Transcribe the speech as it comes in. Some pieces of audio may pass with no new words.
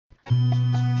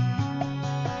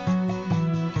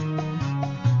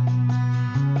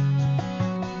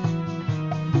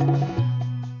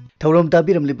ꯊꯧꯔꯝ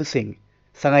ꯇꯥꯕꯤꯔꯝꯂꯤꯕꯁꯤꯡ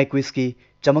ꯁꯉꯥꯏ ꯀ꯭ꯋꯤꯖꯀꯤ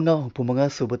ꯆꯃꯉꯥ ꯍꯨꯝꯐꯨꯃꯉꯥ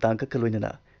ꯁꯨꯕ ꯇꯥꯡꯀꯛꯀ ꯂꯣꯏꯅꯅ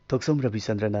ꯊꯣꯛꯆꯣꯝ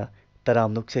ꯔꯕꯤꯆꯟꯗ꯭ꯔꯅ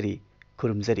ꯇꯔꯥꯝ ꯅꯣꯛꯆꯔꯤ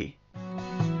ꯈꯨꯔꯨꯝꯖꯔꯤ꯫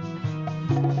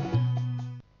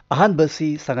 ꯑꯍꯥꯟꯕ ꯑꯁꯤ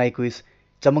ꯁꯉꯥꯏ ꯀ꯭ꯋꯤꯖ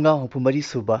ꯆꯃꯉꯥ ꯍꯨꯝꯐꯨꯃꯔꯤ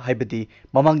ꯁꯨꯕ ꯍꯥꯏꯕꯗꯤ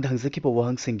ꯃꯃꯥꯡꯗ ꯍꯪꯖꯈꯤꯕ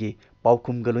ꯋꯥꯍꯪꯁꯤꯡꯒꯤ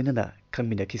ꯄꯥꯎꯈꯨꯝꯒ ꯂꯣꯏꯅꯅ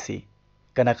ꯈꯪꯃꯤꯟꯅꯈꯤꯁꯤ꯫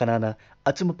 ꯀꯅꯥ ꯀꯅꯥꯅ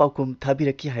ꯑꯆꯨꯝꯕ ꯄꯥꯎꯈꯨꯝ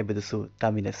ꯊꯥꯕꯤꯔꯛꯈꯤ ꯍꯥꯏꯕꯗꯨꯁꯨ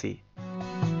ꯇꯥꯃꯤꯟꯅꯁꯤ꯫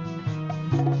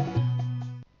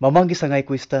 ꯃꯃꯥꯡꯒꯤ ꯁꯉꯥꯏ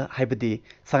ꯀ꯭ꯋꯤꯖꯇ ꯍꯥꯏꯕꯗꯤ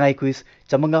ꯁꯉꯥꯏ ꯀ꯭ꯋꯤꯖ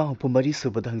ꯆꯃꯉꯥ ꯍꯨꯝꯐꯨꯃꯔꯤ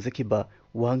ꯁꯨꯕꯗ ꯍꯪꯖꯈꯤꯕ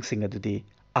ꯋꯥꯍꯪꯁꯤꯡ ꯑꯗꯨꯗꯤ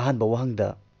ꯑꯍꯥꯟꯕ ꯋꯥꯍꯪꯗ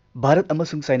ꯚꯥꯔꯠ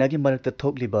ꯑꯃꯁꯨꯡ ꯆꯥꯏꯅꯥꯒꯤ ꯃꯔꯛꯇ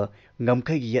ꯊꯣꯛꯂꯤꯕ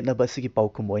ꯉꯝꯈꯩꯒꯤ ꯌꯦꯠꯅꯕ ꯑꯁꯤꯒꯤ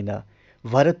ꯄꯥꯎꯈꯨꯝ ꯑꯣꯏꯅ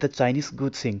ꯚꯥꯔꯠꯇ ꯆꯥꯏꯅꯤꯁ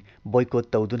ꯒꯨꯗꯁꯤꯡ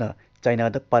ꯕꯣꯏꯀꯣꯠ ꯇꯧꯗꯨꯅ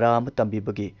ꯆꯥꯏꯅꯥꯗ ꯄꯥꯔꯥ ꯑꯃ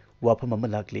ꯇꯝꯕꯤꯕꯒꯤ ꯋꯥꯐꯝ ꯑꯃ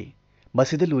ꯂꯥꯛꯂꯤ꯫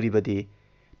 ꯃꯁꯤꯗ ꯂꯨꯔꯤꯕꯗꯤ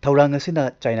ꯊꯧꯔꯥꯡ ꯑꯁꯤꯅ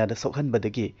ꯆꯥꯏꯅꯥꯗ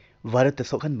ꯁꯣꯛꯍꯟꯕꯗꯒꯤ ꯚꯥꯔꯠꯇ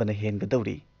ꯁꯣꯛꯍꯟꯕꯅ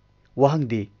ꯍꯦꯟꯒꯗꯧꯔꯤ꯫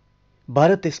 ꯋꯥꯍꯪꯗꯤ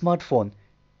ꯚꯥꯔꯠꯇ smartphone,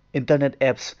 internet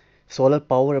apps, solar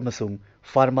power ꯑꯃꯁꯨꯡ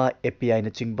ꯐꯥꯔꯃꯥ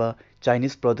APIꯅꯆꯤꯡꯕ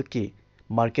ꯆꯥꯏꯅꯤꯁ ꯄ꯭ꯔꯣꯗꯛꯀꯤ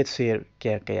ꯃꯥꯔꯀꯦꯠ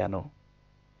ꯁꯦꯌꯔ ꯀꯌꯥꯅꯣ?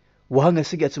 ꯋꯥꯍꯪ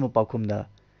ꯑꯁꯤꯒꯤ ꯑꯆꯨꯝꯕ ꯄꯥꯎꯈꯨꯝꯅ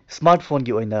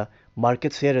ꯁ꯭ꯃꯥꯔꯠꯐꯣꯟꯒꯤ ꯑꯣꯏꯅ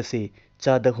ꯃꯥꯔꯀꯦꯠ ꯁꯦꯌꯔ ꯑꯁꯤ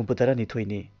ꯆꯥꯗ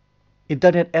 82%ꯅꯤ꯫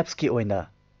 ꯏꯟꯇꯔꯅꯦꯠ ꯑꯦꯞꯁꯀꯤ ꯑꯣꯏꯅ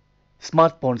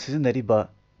ꯁ꯭ꯃꯥꯔꯠꯐꯣꯟ ꯁꯤꯖꯤꯟꯅꯔꯤꯕ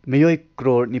ꯃꯤꯑꯣꯏ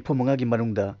ꯀ꯭ꯔꯣꯔ 95ꯒꯤ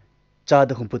ꯃꯅꯨꯡꯗ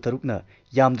ꯆꯥꯗ 63ꯅ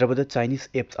ꯌꯥꯝꯗ꯭ꯔꯕꯗ ꯆꯥꯏꯅꯤꯁ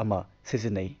ꯑꯦꯞꯁ ꯑꯃ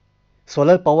ꯁꯤꯖꯤꯟꯅꯩ꯫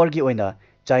 ꯁꯣꯂꯔ ꯄꯥꯋꯔꯒꯤ ꯑꯣꯏꯅ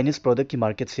ꯆꯥꯏꯅꯤꯁ ꯄ꯭ꯔꯣꯗꯛꯀꯤ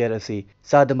ꯃꯥꯔꯀꯦꯠ ꯁꯦꯌꯔ ꯑꯁꯤ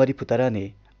ꯆꯥꯗ 40%ꯅꯤ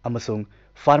ꯑꯃꯁꯨꯡ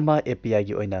ꯐꯥꯔꯃꯥ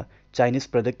APIꯒꯤ ꯑꯣꯏꯅ ꯆꯥꯏꯅꯤꯁ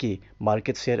ꯄ꯭ꯔꯣꯗꯛꯀꯤ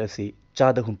ꯃꯥꯔꯀꯦꯠ ꯁꯦꯌꯔ ꯑꯁꯤ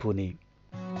ꯆꯥꯗ 60ꯅꯤ꯫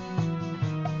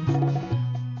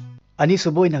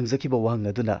 ꯑꯅꯤꯁꯨꯕ ꯑꯣꯏꯅ ꯍꯪꯖꯈꯤꯕ ꯋꯥꯍꯪ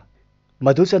ꯑꯗꯨꯅ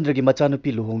ꯃꯙꯨꯆꯟꯗ꯭ꯔꯒꯤ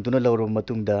ꯃꯆꯥꯅꯨꯄꯤ ꯂꯨꯍꯣꯡꯗꯨꯅ ꯂꯧꯔꯕ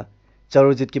ꯃꯇꯨꯡꯗ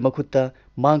ꯆꯔꯣꯖꯤꯠꯀꯤ ꯃꯈꯨꯠꯇ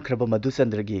ꯃꯥꯡꯈ꯭ꯔꯕ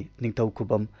ꯃꯙꯨꯆꯟꯗ꯭ꯔꯒꯤ ꯅꯤꯡꯊꯧ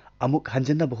ꯈꯨꯕꯝ ꯑꯃꯨꯛ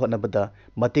ꯍꯟꯖꯤꯟꯅꯕ ꯍꯣꯠꯅꯕꯗ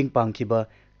ꯃꯇꯦꯡ ꯄꯥꯡꯈꯤꯕ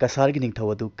ꯀꯁꯥꯔꯒꯤ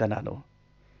ꯅꯤꯡꯊꯧ ꯑꯗꯨ ꯀꯅꯥꯅꯣ?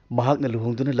 ꯃꯍꯥꯛꯅ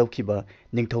ꯂꯨꯍꯣꯡꯗꯨꯅ ꯂꯧꯈꯤꯕ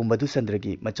ꯅꯤꯡꯊꯧ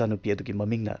ꯃꯙꯨꯆꯟꯗ꯭ꯔꯒꯤ ꯃꯆꯥꯅꯨꯄꯤ ꯑꯗꯨꯒꯤ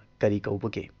ꯃꯃꯤꯡꯅ ꯀꯔꯤ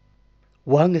ꯀꯧꯕꯒꯦ?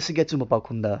 ꯋꯥꯍꯪ ꯑꯁꯤꯒꯤ ꯑꯆꯨꯝꯕ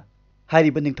ꯄꯥꯎꯈꯨꯝꯅ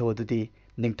ꯍꯥꯏꯔꯤꯕ ꯅꯤꯡꯊꯧ ꯑꯗꯨꯗꯤ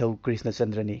ꯅꯤꯡꯊꯧ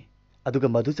ꯀ꯭ꯔꯤꯁꯅꯆꯟꯗ꯭ꯔꯅꯤ ꯑꯗꯨꯒ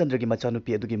ꯃꯙꯨꯆꯟꯗ꯭ꯔꯒꯤ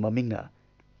ꯃꯆꯥꯅꯨꯄꯤ ꯑꯗꯨꯒꯤ ꯃꯃꯤꯡꯅ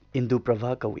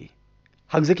ꯏꯟꯗꯨꯄ꯭ꯔꯚꯥ ꯀꯧꯏ꯫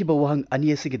 ꯍꯪꯖꯈꯤꯕ ꯋꯥꯍꯪ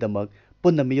ꯑꯅꯤ ꯑꯁꯤꯒꯤꯗꯃꯛ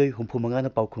ꯄꯨꯟꯅ ꯃꯤꯑꯣꯏ 65ꯅ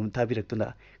ꯄꯥꯎꯈꯨꯝ ꯊꯥꯕꯤꯔꯛꯇꯨꯅ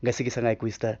ꯉꯁꯤꯒꯤ ꯁꯉꯥꯏ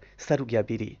ꯀ꯭ꯋꯤꯖꯇ ꯁꯔꯨꯛ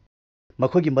ꯌꯥꯕꯤꯔꯤ꯫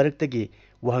 ꯃꯈꯣꯏꯒꯤ ꯃꯔꯛꯇꯒꯤ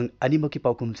ꯋꯥꯍꯪ ꯑꯅꯤꯃꯛꯀꯤ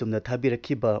ꯄꯥꯎꯈꯨꯝ ꯆꯨꯝꯅ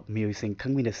ꯊꯥꯕꯤꯔꯛꯈꯤꯕ ꯃꯤꯑꯣꯏꯁꯤꯡ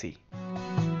ꯈꯪꯃꯤꯟꯅꯁꯤ꯫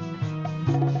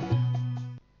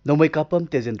 ꯅꯣꯡꯃꯩꯀꯥꯞꯄꯝ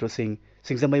ꯇꯦꯖꯦꯟꯗ꯭ꯔꯣ ꯁꯤꯡ,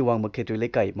 ꯁꯤꯡꯖꯃꯩ ꯋꯥꯡꯃ ꯈꯦꯇ꯭ꯔꯤ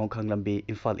ꯂꯩꯀꯥꯏ, ꯃꯣꯡꯈꯥꯡ ꯂꯝꯕꯤ,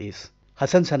 ꯏꯝꯐꯥꯜ ꯏꯁ꯫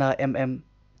 ꯍꯁꯟ ꯁꯅꯥ MM,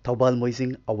 ꯊꯧꯕꯥꯜ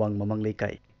ꯃꯣꯏꯖꯤꯡ ꯑꯋꯥꯡ ꯃꯃꯥꯡ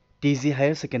ꯂꯩꯀꯥꯏ, TG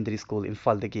ꯍꯥꯌꯔ ꯁꯦꯀꯦꯟꯗꯔꯤ ꯁ꯭ꯀꯨꯜ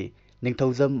ꯏꯝꯐꯥꯜꯗꯒꯤ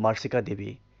ꯅꯤꯡꯊꯧꯖꯝ ꯃꯥꯔꯁꯤꯀꯥ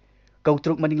ꯗꯦꯕꯤ,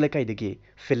 ꯀꯧꯇ꯭ꯔꯨꯛ ꯃꯅꯤꯡ ꯂꯩꯀꯥꯏꯗꯒꯤ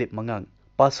ꯐꯤꯂꯤꯞ ꯃꯉꯥꯡ,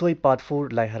 ꯄꯥꯠꯁꯣꯏ ꯄꯥꯠ 4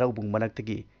 ꯂꯥꯏ ꯍꯔꯥꯎꯕꯨꯡ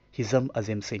ꯃꯅꯥꯛꯇꯒꯤ ꯍꯤꯖꯝ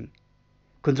ꯑꯖꯦꯝ ꯁꯤꯡ,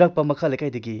 ꯈꯨꯟꯗ꯭ꯔꯥꯛꯄꯝ ꯃꯈꯥ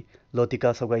ꯂꯩꯀꯥꯏꯗꯒꯤ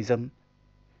ꯂꯣꯇꯤꯀꯥ ꯁꯧꯒꯥꯏꯖꯝ,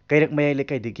 ꯀꯩꯔꯛ ꯃꯌꯥꯏ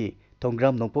ꯂꯩꯀꯥꯏꯗꯒꯤ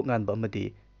ꯊꯣꯡꯒ꯭ꯔꯥꯝ ꯅꯣꯡꯄꯣꯛ ꯉꯥꯟꯕ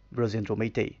ꯑꯃꯗꯤ ꯕ꯭ꯔꯣꯖꯦꯟꯗ꯭ꯔꯣ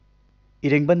ꯃꯩꯇꯩ,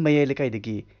 ꯏꯔꯦꯡꯕꯟ ꯃꯌꯥꯏ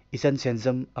ꯂꯩꯀꯥꯏꯗꯒꯤ ꯏꯆꯟ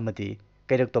ꯁꯦꯟꯖꯝ ꯑꯃꯗꯤ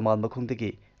ꯀꯩꯔꯛ ꯇꯣꯃꯥꯜ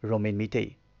ꯃꯈꯣꯡꯗꯒꯤ ꯔꯣꯃꯦꯟ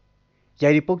ꯃꯩꯇꯩ,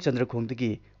 ꯌꯥꯏꯔꯤꯄꯣꯛ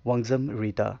ꯆꯟꯗ꯭ꯔꯈꯣꯡꯗꯒꯤ ꯋꯥꯡꯖꯝ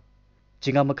ꯔꯤꯇꯥ,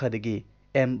 ꯆꯤꯉꯥꯃꯈꯥꯗꯒꯤ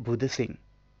M ꯕꯨꯙ ꯁꯤꯡ,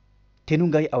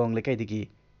 ꯊꯦꯅꯨꯡꯒꯥꯏ ꯑꯋꯥꯡ ꯂꯩꯀꯥꯏꯗꯒꯤ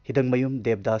ꯍꯤꯗꯡꯃꯌꯨꯝ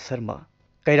ꯗꯦꯕꯗꯥꯁ ꯁꯔꯃ,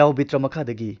 ꯀꯩꯔꯥꯎ ꯕꯤꯇ꯭ꯔ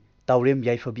ꯃꯈꯥꯗꯒꯤ ꯇꯥꯎꯔꯦꯝ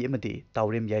ꯌꯥꯏꯐꯕꯤ ꯑꯃꯗꯤ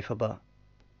ꯇꯥꯎꯔꯦꯝ ꯌꯥꯏꯐꯕ,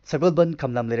 ꯁꯒꯣꯜꯕꯟ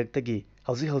ꯈꯝꯂꯥꯝ ꯂꯩꯔꯛꯇꯒꯤ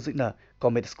ꯍꯧꯖꯤꯛꯅ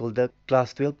ꯀꯣꯃꯦꯠ ꯁ꯭ꯀꯨꯜꯗ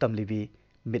ꯀ꯭ꯂꯥꯁ 12 ꯇꯝꯂꯤꯕꯤ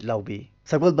ꯃꯤꯠꯂꯥꯎꯕꯤ,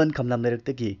 ꯁꯒꯣꯜꯕꯟ ꯈꯝꯂꯥꯝ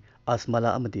ꯂꯩꯔꯛꯇꯒꯤ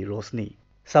ꯑꯁꯃꯥꯂꯥ ꯑꯃꯗꯤ ꯔꯣꯁꯅꯤ,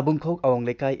 ꯁꯥꯕꯨꯡꯈꯣꯛ ꯑꯋꯥꯡ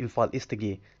ꯂꯩꯀꯥꯏ ꯏꯝꯐꯥꯜ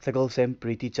ꯏꯁꯇꯒꯤ ꯁꯒꯣꯜꯁꯦꯝ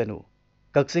ꯄ꯭ꯔꯤꯇꯤ ꯆꯅꯨ,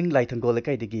 ꯀꯛꯆꯤꯡ ꯂꯥꯏꯊꯪꯒꯣꯜ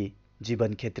ꯂꯩꯀꯥꯏꯗꯒꯤ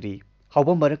ꯖꯤꯕꯟ ꯈꯦꯇ꯭ꯔꯤ,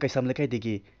 ꯍꯥꯎꯕꯝ ꯃꯔꯛ ꯀꯩꯁꯥꯝ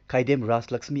ꯂꯩꯀꯥꯏꯗꯒꯤ ꯈꯥꯏꯗꯦꯝ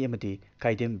ꯔꯥꯖ ꯂꯛꯁꯃꯤ ꯑꯃꯗꯤ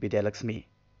ꯈꯥꯏꯗꯦꯝ ꯕꯤꯗ꯭ꯌꯥꯂꯛꯁꯃꯤ,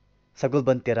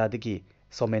 ꯁꯒꯣꯜꯕꯟ ꯇꯦꯔꯥꯗꯒꯤ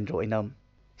ꯁꯣꯃꯦꯟꯗ꯭ꯔꯣ ꯑꯣꯏꯅꯥꯝ,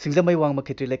 ꯁꯤꯡꯖꯃꯩ ꯋꯥꯡꯃ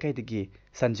ꯈꯦꯇ꯭ꯔꯤ ꯂꯩꯀꯥꯏꯗꯒꯤ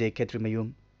ꯁꯟꯖय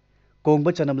ꯈꯦꯇ꯭ꯔꯤꯃꯌꯨꯝ,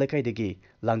 ꯀꯣꯡꯕ ꯆꯅꯝ ꯂꯩꯀꯥꯏꯗꯒꯤ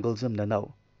ꯂꯥꯡꯒꯣꯜꯖꯝ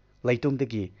ꯅꯅꯥꯎ,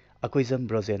 ꯂꯩꯇꯣꯡꯗꯒꯤ ꯑꯀꯣꯏꯖꯝ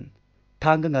ꯕ꯭ꯔꯣꯖꯦꯟ,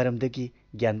 ꯊꯥꯡꯒ ꯉꯥꯔꯝꯗꯒꯤ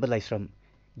ꯒ꯭ꯌꯥꯟꯕ ꯂꯥꯏꯁ꯭ꯔꯝ꯫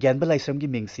 ꯒ꯭ꯌꯥꯟꯕ ꯂꯥꯏꯁ꯭ꯔꯝꯒꯤ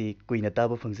ꯃꯤꯡꯁꯤ ꯀꯨꯏꯅ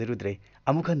ꯇꯥꯕ ꯐꯪꯖꯔꯨꯗ꯭ꯔꯦ꯫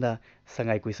 ꯑꯃꯨꯛ ꯍꯟꯅ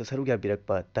ꯁꯉꯥꯏ ꯀ꯭ꯋꯤꯖꯇ ꯁꯔꯨꯛ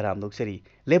ꯌꯥꯕꯤꯔꯛꯄ ꯇꯔꯥꯝ ꯅꯣꯛꯆꯔꯤ꯫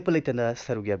 ꯂꯦꯞꯄ ꯂꯩꯇꯅ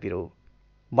ꯁꯔꯨꯛ ꯌꯥꯕꯤꯔꯛꯎ꯫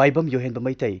 ꯃꯥꯏꯕꯝ ꯌꯣꯍꯦꯟꯕ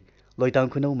ꯃꯩꯇꯩ, ꯂꯣꯏꯇꯥꯡ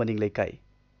ꯈꯨꯅꯧ ꯃꯅꯤꯡ ꯂꯩꯀꯥꯏ,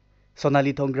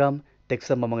 ꯁꯣꯅꯥꯂꯤ ꯊꯣꯡꯒ꯭ꯔꯥꯝ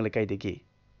ꯇꯦꯛꯁꯝ ꯃꯃꯥꯡ ꯂꯩꯀꯥꯏꯗꯒꯤ,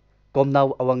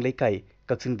 ꯀꯣꯝꯅꯥꯎ ꯑꯋꯥꯡ ꯂꯩꯀꯥꯏ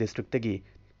ꯀꯛꯆꯤꯡ ꯗꯤꯁꯇ꯭ꯔꯤꯛꯇꯒꯤ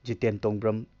ꯖꯤꯇꯦꯟ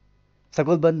ꯇꯣꯡꯕ꯭ꯔꯝ,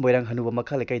 ꯁꯒꯣꯜꯕꯟ ꯃꯣꯏꯔꯥꯡ ꯍꯅꯨꯕ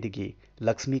ꯃꯈꯥ ꯂꯩꯀꯥꯏꯗꯒꯤ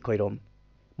ꯂꯛꯁꯃꯤ ꯈꯣꯏꯔꯣꯝ,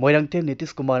 ꯃꯣꯏꯔꯥꯡꯊꯦꯝ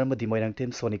ꯅꯤꯇꯤꯁ ꯀꯨꯃꯥꯔ ꯑꯃꯗꯤ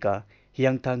ꯃꯣꯏꯔꯥꯡꯊꯦꯝ ꯁꯣꯅꯤꯀꯥ,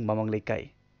 ꯍꯤꯌꯥꯡꯊꯥꯡ ꯃꯃꯥꯡ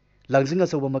ꯂꯩꯀꯥꯏ, ꯂꯥꯡꯖꯤꯡ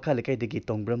ꯑꯆꯧꯕ ꯃꯈꯥ ꯂꯩꯀꯥꯏꯗꯒꯤ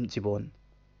ꯇꯣꯡꯕ꯭ꯔꯝ ꯖꯤꯕꯣꯟ,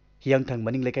 ꯍꯤꯌꯥꯡꯊꯥꯡ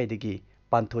ꯃꯅꯤꯡ ꯂꯩꯀꯥꯏꯗꯒꯤ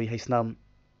ꯄꯥꯟꯊꯣꯏ ꯍꯩꯁꯅꯥꯝ,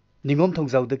 ꯅꯤꯉꯣꯝ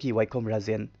ꯊꯣꯡꯖꯥꯎꯗꯒꯤ ꯋꯥꯏꯈꯣꯝ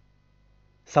ꯔꯥꯖꯦꯟ,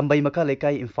 ꯁꯝꯕꯩ ꯃꯈꯥ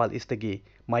ꯂꯩꯀꯥꯏ ꯏꯝꯐꯥꯜ ꯏꯁꯇꯒꯤ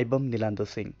ꯃꯥꯏꯕꯝ ꯅꯤꯂꯥꯟꯗꯣ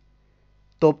ꯁꯤꯡ,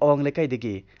 ꯇꯣꯞ ꯑꯋꯥꯡ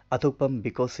ꯂꯩꯀꯥꯏꯗꯒꯤ ꯑꯊꯣꯛꯄꯝ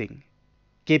ꯕꯤꯀꯣ ꯁꯤꯡ,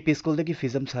 KP ꯁ꯭ꯀꯨꯜꯗꯒꯤ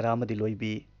ꯐꯤꯖꯝ ꯁꯥꯔꯥ ꯑꯃꯗꯤ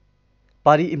ꯂꯣꯏꯕꯤ,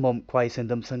 ꯄꯥꯔꯤ ꯏꯃꯣꯝ ꯈ꯭ꯋꯥꯏ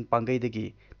ꯁꯦꯟꯗꯝꯁꯪ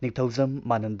ꯄꯥꯡꯒꯩꯗꯒꯤ ꯅꯤꯡꯊꯧꯖꯝ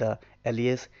ꯃꯥꯅꯟꯗ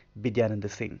ꯑꯦꯂꯤꯌꯦꯁ ꯕꯤꯗ꯭ꯌꯥꯅꯟꯗ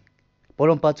ꯁꯤꯡ,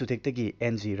 Porompat ꯆꯨꯊꯦꯛꯇꯒꯤ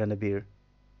NG ꯔꯅꯕꯤꯔ,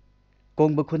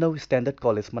 ꯀꯣꯡꯕ ꯈꯨꯅꯧ standard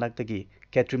college ꯃꯅꯥꯛꯇꯒꯤ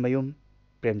Khetrimayum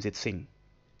Premjit ꯁꯤꯡ,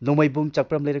 ꯅꯣꯡꯃꯩꯕꯨꯡ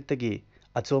ꯆꯥꯛꯄ꯭ꯔꯝ ꯂꯩꯔꯛꯇꯒꯤ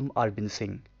ꯑꯆꯣꯝ ꯑꯥꯔꯕꯤꯟ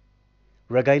ꯁꯤꯡ,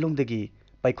 ꯔꯒꯥꯏꯂꯣꯡꯗꯒꯤ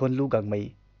ꯄꯥꯏꯈꯣꯟꯂꯨ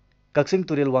ꯒꯥꯡꯃꯩ, ꯀꯛꯆꯤꯡ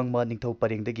ꯇꯨꯔꯦꯜ ꯋꯥꯡꯃ ꯅꯤꯡꯊꯧ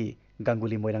ꯄꯔꯦꯡꯗꯒꯤ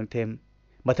ꯒꯥꯡꯒꯨꯂꯤ ꯃꯣꯏꯔꯥꯡꯊꯦꯝ꯫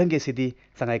 ꯃꯊꯪꯒꯤ ꯑꯁꯤꯗꯤ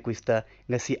ꯁꯉꯥꯏ ꯀ꯭ꯋꯤꯖꯇ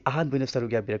ꯉꯁꯤ ꯑꯍꯥꯟꯕ ꯑꯣꯏꯅ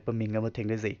ꯁꯔꯨꯛ ꯌꯥꯕꯤꯔꯛꯄ ꯃꯤꯡ ꯑꯃ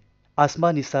ꯊꯦꯡꯅꯖꯩ꯫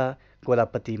 ꯑꯁꯃꯥ ꯅꯤꯁꯥ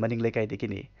ꯒꯣꯂꯥꯄꯇꯤ ꯃꯅꯤꯡ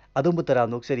ꯂꯩꯀꯥꯏꯗꯒꯤꯅꯤ꯫ ꯑꯗꯣꯝꯕꯨ ꯇꯔꯥꯝ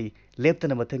ꯅꯣꯛꯆꯔꯤ꯫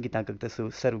 ꯂꯦꯞꯇꯅ ꯃꯊꯪꯒꯤ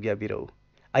ꯇꯥꯡꯀꯛꯇꯁꯨ ꯁꯔꯨꯛ ꯌꯥꯕꯤꯔꯛꯎ꯫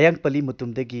 ꯑꯌꯥꯡꯄꯜꯂꯤ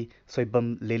ꯃꯨꯇꯨꯝꯗꯒꯤ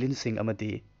ꯁꯣꯏꯕꯝ ꯂꯦꯂꯤꯟ ꯁꯤꯡ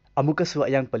ꯑꯃꯗꯤ ꯑꯃꯨꯛꯀꯁꯨ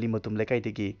ꯑꯌꯥꯡꯄꯜꯂꯤ ꯃꯨꯇꯨꯝ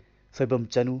ꯂꯩꯀꯥꯏꯗꯒꯤ ꯁꯣꯏꯕꯝ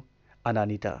ꯆꯅꯨ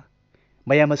ꯑꯅꯥꯅꯤꯇ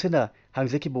ꯃꯌꯥꯝ ꯑꯁꯤꯅ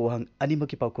ꯍꯪꯖꯈꯤꯕ ꯋꯥꯍꯪ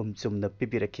ꯑꯅꯤꯃꯛꯀꯤ ꯄꯥꯎꯈꯨꯝ ꯆꯨꯝꯅ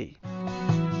ꯄꯤꯕꯤꯔꯛꯈꯤ꯫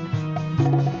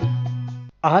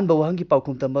 ꯑꯍꯥꯟꯕ ꯋꯥꯍꯪꯒꯤ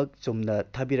ꯄꯥꯎꯈꯨꯝꯇꯃꯛ ꯆꯨꯝꯅ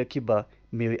ꯊꯥꯕꯤꯔꯛꯈꯤꯕ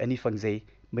ꯃꯤꯑꯣꯏ ꯑꯅꯤ ꯐꯪꯖꯩ꯫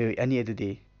 ꯃꯤꯑꯣꯏ ꯑꯅꯤ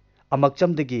ꯑꯗꯨꯗꯤ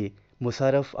ꯑꯃꯛꯆꯝꯗꯒꯤ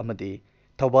ꯃꯨꯁꯥꯔꯐ ꯑꯃꯗꯤ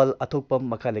ꯊꯧꯕꯥꯜ ꯑꯊꯣꯛꯄꯝ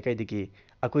ꯃꯈꯥ ꯂꯩꯀꯥꯏꯗꯒꯤ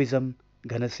ꯑꯀꯣꯏꯖꯝ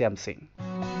ꯘꯅꯁ꯭ꯌꯥꯝ ꯁꯤꯡ꯫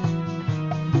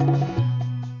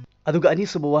 ꯑꯗꯨꯒ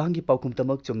ꯑꯅꯤꯁꯨꯕ ꯋꯥꯍꯪꯒꯤ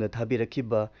ꯄꯥꯎꯈꯨꯝꯇꯃꯛ ꯆꯨꯝꯅ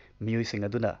ꯊꯥꯕꯤꯔꯛꯈꯤꯕ ꯃꯤꯑꯣꯏꯁꯤꯡ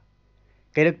ꯑꯗꯨꯅ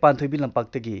ꯀꯩꯔꯛ ꯄꯥꯟꯊꯣꯏꯕꯤ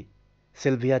ꯂꯝꯄꯥꯛꯇꯒꯤ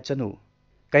ꯁꯤꯜꯚꯤꯌꯥ ꯆꯅꯨ,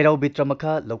 ꯀꯩꯔꯥꯎ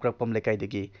ꯕꯤꯇ꯭ꯔꯃꯈꯥ ꯂꯧꯀ꯭ꯔꯛꯄꯝ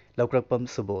ꯂꯩꯀꯥꯏꯗꯒꯤ ꯂꯧꯀ꯭ꯔꯛꯄꯝ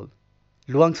ꯁꯨꯕꯣꯜ,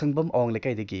 ꯂꯨꯋꯥꯡꯁꯪꯕꯝ ꯑꯋꯥꯡ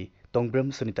ꯂꯩꯀꯥꯏꯗꯒꯤ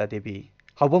ꯇꯣꯡꯕ꯭ꯔꯝ ꯁꯨꯅꯤꯇꯥ ꯗꯦꯕꯤ,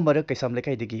 ꯍꯥꯎꯕꯝ ꯃꯔꯛ ꯀꯩꯁꯥꯝ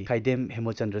ꯂꯩꯀꯥꯏꯗꯒꯤ ꯈꯥꯏꯗꯦꯝ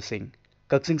ꯍꯦꯃꯣꯆꯟꯗ꯭ꯔ ꯁꯤꯡ,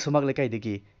 ꯀꯛꯆꯤꯡ ꯁꯨꯃꯥꯛ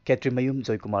ꯂꯩꯀꯥꯏꯗꯒꯤ ꯈꯦꯇ꯭ꯔꯤꯃꯌꯨꯝ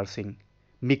ꯖꯣꯏꯀꯨꯃꯥꯔ ꯁꯤꯡ,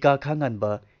 ꯃꯤꯀꯥ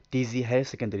ꯈꯥꯉꯥꯟꯕ ꯇꯤꯖꯤ ꯍꯥꯌꯔ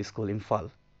ꯁꯦꯀꯦꯟꯗꯔꯤ ꯁ꯭ꯀꯨꯜ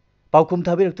ꯏꯝꯐꯥꯜ꯫ ꯄꯥꯎꯈꯨꯝ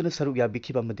ꯊꯥꯕꯤꯔꯛꯇꯨꯅ ꯁꯔꯨꯛ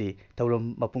ꯌꯥꯕꯤꯈꯤꯕ ꯑꯃꯗꯤ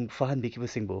ꯊꯧꯔꯝ ꯃꯄꯨꯡ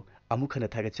ꯐꯥꯍꯟꯕꯤꯈꯤꯕꯁꯤꯡꯕꯨ ꯑꯃꯨꯛ ꯍꯟꯅ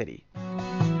ꯊꯥꯒꯠꯆꯔꯤ꯫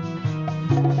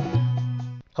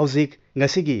 ꯍꯧꯖꯤꯛ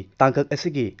ꯉꯁꯤꯒꯤ ꯇꯥꯡꯀꯛ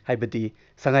ꯑꯁꯤꯒꯤ ꯍꯥꯏꯕꯗꯤ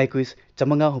ꯁꯉꯥꯏ ꯀ꯭ꯋꯤꯖ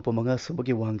 565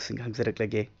 ꯁꯨꯕꯒꯤ ꯋꯥꯍꯪꯁꯤꯡ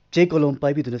ꯍꯪꯖꯔꯛꯂꯒꯦ꯫ ꯆꯦ ꯀꯣꯂꯣꯝ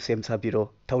ꯄꯥꯏꯕꯤꯗꯨꯅ ꯁꯦꯝ ꯁꯥꯕꯤꯔꯣ,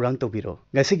 ꯊꯧꯔꯥꯡ ꯇꯧꯕꯤꯔꯣ꯫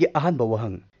 ꯉꯁꯤꯒꯤ ꯑꯍꯥꯟꯕ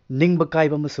ꯋꯥꯍꯪ: ꯅꯤꯡꯕ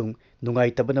ꯀꯥꯏꯕ ꯑꯃꯁꯨꯡ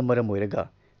ꯅꯨꯡꯉꯥꯏꯇꯕꯅ ꯃꯔꯝ ꯑꯣꯏꯔꯒ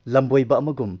ꯂꯝꯕꯣꯏꯕ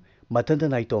ꯑꯃꯒꯨꯝ ꯃꯊꯟꯇ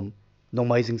ꯅꯥꯏꯇꯣꯝ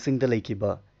ꯅꯣꯡꯃꯥꯏꯖꯤꯡ ꯆꯤꯡꯗ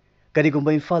ꯂꯩꯈꯤꯕ,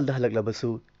 ꯀꯔꯤꯒꯨꯝꯕ ꯏꯝꯐꯥꯜꯗ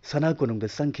ꯍꯜꯂꯛꯂꯕꯁꯨ ꯁꯅꯥ ꯀꯣꯅꯨꯡꯗ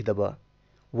ꯆꯪꯈꯤꯗꯕ,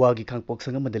 ꯋꯥꯒꯤ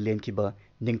ꯈꯥꯡꯄꯣꯛꯁꯪ ꯑꯃꯗ ꯂꯦꯟꯈꯤꯕ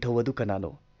ꯅꯤꯡꯊꯧ ꯑꯗꯨ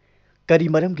ꯀꯅꯥꯅꯣ? ꯀꯔꯤ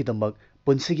ꯃꯔꯝꯒꯤꯗꯃꯛ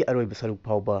ꯄꯨꯟꯁꯤꯒꯤ ꯑꯔꯣꯏꯕ ꯁꯔꯨꯛ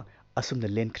ꯐꯥꯎꯕ ꯑꯁꯨꯝꯅ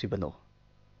ꯂꯦꯟꯈ꯭ꯔꯤꯕꯅꯣ?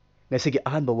 ꯉꯁꯤꯒꯤ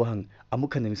ꯑꯍꯥꯟꯕ ꯋꯥꯍꯪ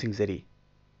ꯑꯃꯨꯛ ꯍꯟꯅ ꯅꯤꯡꯁꯤꯡꯖꯔꯤ꯫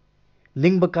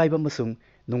 ꯅꯤꯡꯕ ꯀꯥꯏꯕ ꯑꯃꯁꯨꯡ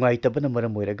ꯅꯨꯡꯉꯥꯏꯇꯕꯅ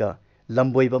ꯃꯔꯝ ꯑꯣꯏꯔꯒ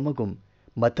ꯂꯝꯕꯣꯏꯕ ꯑꯃꯒꯨꯝ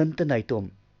ꯃꯊꯟꯇ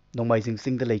ꯅꯥꯏꯇꯣꯝ ꯅꯣꯡꯃꯥꯏꯖꯤꯡ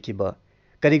ꯆꯤꯡꯗ ꯂꯩꯈꯤꯕ,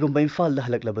 ꯀꯔꯤꯒꯨꯝꯕ ꯏꯝꯐꯥꯜꯗ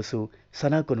ꯍꯜꯂꯛꯂꯕꯁꯨ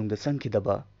ꯁꯅꯥ ꯀꯣꯅꯨꯡꯗ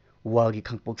ꯆꯪꯈꯤꯗꯕ, ꯋꯥꯒꯤ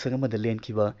ꯈꯥꯡꯄꯣꯛꯁꯪ ꯑꯃꯗ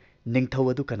ꯂꯦꯟꯈꯤꯕ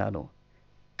ꯅꯤꯡꯊꯧ ꯑꯗꯨ ꯀꯅꯥꯅꯣ?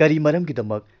 ꯀꯔꯤ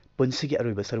ꯃꯔꯝꯒꯤꯗꯃꯛ ꯄꯨꯟꯁꯤꯒꯤ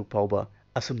ꯑꯔꯣꯏꯕ ꯁꯔꯨꯛ ꯐꯥꯎꯕ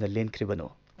ꯑꯁꯨꯝꯅ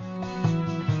ꯂꯦꯟꯈ꯭ꯔꯤꯕꯅꯣ?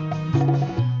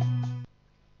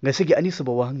 ꯉꯁꯤꯒꯤ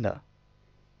ꯑꯅꯤꯁꯨꯕ ꯋꯥꯍꯪꯅ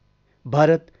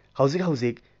ꯚꯥꯔꯠ ꯍꯧꯖꯤꯛ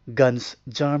ꯍꯧꯖꯤꯛ guns,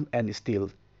 ꯖꯥꯔꯝ N steel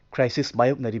crisis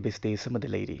ꯃꯥꯌꯣꯛꯅꯔꯤꯕ stage ꯑꯃꯗ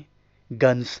ꯂꯩꯔꯤ꯫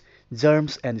 ꯒꯟꯁ,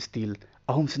 ꯖꯥꯔꯝꯁ ꯑꯦꯟ ꯁ꯭ꯇꯤꯜ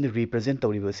ꯑꯍꯨꯝꯁꯤꯅ ꯔꯤꯄ꯭ꯔꯖꯦꯟꯠ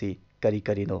ꯇꯧꯔꯤꯕꯁꯤ ꯀꯔꯤ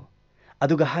ꯀꯔꯤꯅꯣ?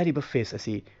 ꯑꯗꯨꯒ ꯍꯥꯏꯔꯤꯕ ꯐꯦꯁ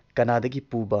ꯑꯁꯤ ꯀꯅꯥꯗꯒꯤ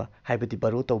ꯄꯨꯕ ꯍꯥꯏꯕꯗꯤ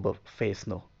ꯕꯔꯣ ꯇꯧꯕ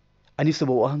ꯐꯦꯁꯅꯣ?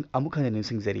 ꯑꯅꯤꯁꯨꯕ ꯋꯥꯍꯪ ꯑꯃꯨꯛ ꯍꯟꯅ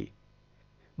ꯅꯤꯡꯁꯤꯡꯖꯔꯤ꯫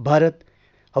 ꯚꯥꯔꯠ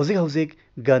ꯍꯧꯖꯤꯛ ꯍꯧꯖꯤꯛ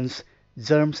guns,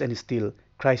 ꯖꯥꯔꯝꯁ N steel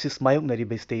crisis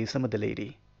ꯃꯥꯌꯣꯛꯅꯔꯤꯕ stage ꯑꯃꯗ ꯂꯩꯔꯤ꯫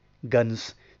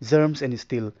 ꯒꯟꯁ, ꯖꯥꯔꯝꯁ ꯑꯦꯟ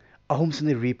ꯁ꯭ꯇꯤꯜ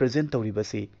ꯑꯍꯨꯝꯁꯤꯅ ꯔꯤꯄ꯭ꯔꯖꯦꯟꯠ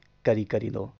ꯇꯧꯔꯤꯕꯁꯤ ꯀꯔꯤ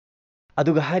ꯀꯔꯤꯅꯣ?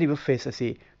 ꯑꯗꯨꯒ ꯍꯥꯏꯔꯤꯕ ꯐꯦꯁ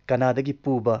ꯑꯁꯤ ꯀꯅꯥꯗꯒꯤ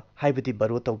ꯄꯨꯕ ꯍꯥꯏꯕꯗꯤ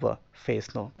ꯕꯔꯣ ꯇꯧꯕ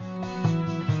ꯐꯦꯁꯅꯣ?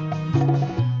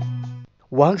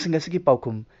 ꯋꯥꯍꯪꯁꯤꯡ ꯑꯁꯤꯒꯤ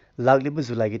ꯄꯥꯎꯈꯨꯝ ꯂꯥꯛꯂꯤꯕ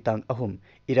ꯖꯨꯂꯥꯏꯒꯤ ꯇꯥꯡ 3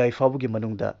 ꯏꯔꯥꯏ ꯐꯥꯎꯕꯒꯤ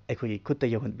ꯃꯅꯨꯡꯗ ꯑꯩꯈꯣꯏꯒꯤ ꯈꯨꯠꯇ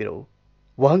ꯌꯧꯍꯟꯕꯤꯔꯛꯎ꯫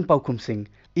 ꯋꯥꯍꯪ ꯄꯥꯎꯈꯨꯝꯁꯤꯡ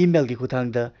ꯏꯃꯦꯜꯒꯤ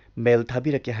ꯈꯨꯠꯊꯥꯡꯗ ꯃꯦꯜ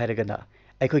ꯊꯥꯕꯤꯔꯛꯀꯦ ꯍꯥꯏꯔꯒꯅ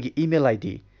ꯑꯩꯈꯣꯏꯒꯤ ꯏꯃꯦꯜ ID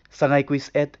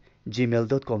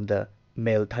sangaiquiz@gmail.com ꯗ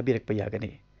ꯃꯦꯜ ꯊꯥꯕꯤꯔꯛꯄ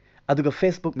ꯌꯥꯒꯅꯤ꯫ ꯑꯗꯨꯒ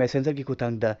ꯐꯦꯁꯕꯨꯛ ꯃꯦꯁꯦꯟꯖꯔꯒꯤ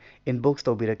ꯈꯨꯠꯊꯥꯡꯗ ꯏꯟꯕꯣꯛꯁ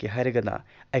ꯇꯧꯕꯤꯔꯛꯀꯦ ꯍꯥꯏꯔꯒꯅ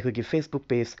ꯑꯩꯈꯣꯏꯒꯤ Facebook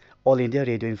page all India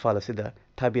radio Imphal ꯑꯁꯤꯗ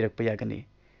ꯊꯥꯕꯤꯔꯛꯄ ꯌꯥꯒꯅꯤ꯫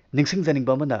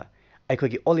 ꯅꯤꯡꯁꯤꯡꯖꯅꯤꯡꯕ ꯑꯃꯅ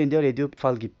ꯑꯩꯈꯣꯏꯒꯤ ꯑꯣꯜ ꯏꯟꯗꯤꯌꯥ ꯔꯦꯗꯤꯑꯣ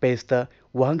ꯏꯝꯐꯥꯜꯒꯤ ꯄꯦꯖꯇ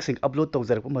ꯋꯥꯍꯪꯁꯤꯡ ꯑꯞꯂꯣꯗ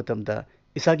ꯇꯧꯖꯔꯛꯄ ꯃꯇꯝꯗ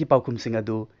ꯏꯁꯥꯒꯤ ꯄꯥꯎꯈꯨꯝꯁꯤꯡ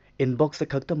ꯑꯗꯨ ꯏꯟꯕꯣꯛꯁꯇ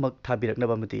ꯈꯛꯇꯃꯛ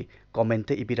ꯊꯥꯕꯤꯔꯛꯅꯕ ꯑꯃꯗꯤ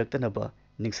ꯀꯣꯃꯦꯟꯠꯇ ꯏꯕꯤꯔꯛꯇꯅꯕ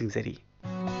ꯅꯤꯡꯁꯤꯡꯖꯔꯤ꯫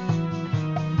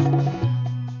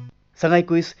 ꯁꯉꯥꯏ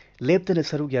ꯀ꯭ꯋꯤꯖ ꯂꯦꯞꯇꯅ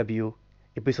ꯁꯔꯨꯛ ꯌꯥꯕꯤꯌꯨ꯫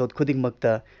 ꯑꯦꯄꯤꯁꯣꯗ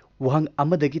ꯈꯨꯗꯤꯡꯃꯛꯇ ꯋꯥꯍꯪ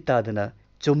ꯑꯃꯗꯒꯤ ꯇꯥꯗꯅ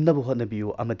ꯆꯨꯝꯅꯕ ꯍꯣꯠꯅꯕꯤꯌꯨ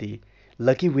ꯑꯃꯗꯤ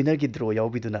ꯂꯛꯀꯤ ꯋꯤꯅꯔꯒꯤ ꯗ꯭ꯔꯣ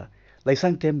ꯌꯥꯎꯕꯤꯗꯨꯅ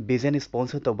ꯂꯩꯁꯥꯡꯊꯦꯝ ꯕꯤꯖꯦꯟ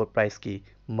ꯁ꯭ꯄꯣꯟꯁꯔ ꯇꯧꯕ ꯄ꯭ꯔꯥꯏꯖꯀꯤ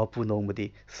ꯃꯄꯨ ꯅꯣꯡꯃꯗꯤ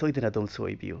ꯁꯣꯏꯗꯅ ꯑꯗꯣꯝꯁꯨ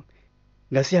ꯑꯣꯏꯕꯤꯌꯨ꯫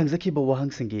 ꯉꯁꯤ ꯍꯪꯖꯈꯤꯕ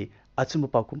ꯋꯥꯍꯪꯁꯤꯡꯒꯤ ꯑꯆꯨꯝꯕ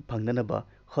ꯄꯥꯎꯈꯨꯝ ꯐꯪꯅꯅꯕ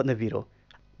ꯍꯣꯠꯅꯕꯤꯔꯣ꯫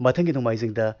 ꯃꯊꯪꯒꯤ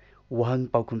ꯅꯣꯡꯃꯥꯏꯖꯤꯡꯗ ꯋꯥꯍꯪ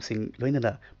ꯄꯥꯎꯈꯨꯝꯁꯤꯡ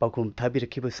ꯂꯣꯏꯅꯅ ꯄꯥꯎꯈꯨꯝ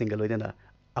ꯊꯥꯕꯤꯔꯛꯈꯤꯕꯁꯤꯡꯒ ꯂꯣꯏꯅꯅ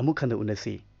ꯑꯃꯨꯛ ꯍꯟꯅ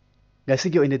ꯎꯅꯁꯤ꯫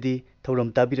 ꯉꯁꯤꯒꯤ ꯑꯣꯏꯅꯗꯤ ꯊꯧꯔꯝ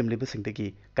ꯇꯥꯕꯤꯔꯝꯂꯤꯕꯁꯤꯡꯗꯒꯤ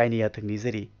ꯀꯥꯏꯅ ꯌꯥꯊꯪ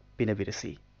ꯅꯤꯖꯔꯤ꯫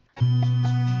 ꯄꯤꯅꯕꯤꯔꯁꯤ꯫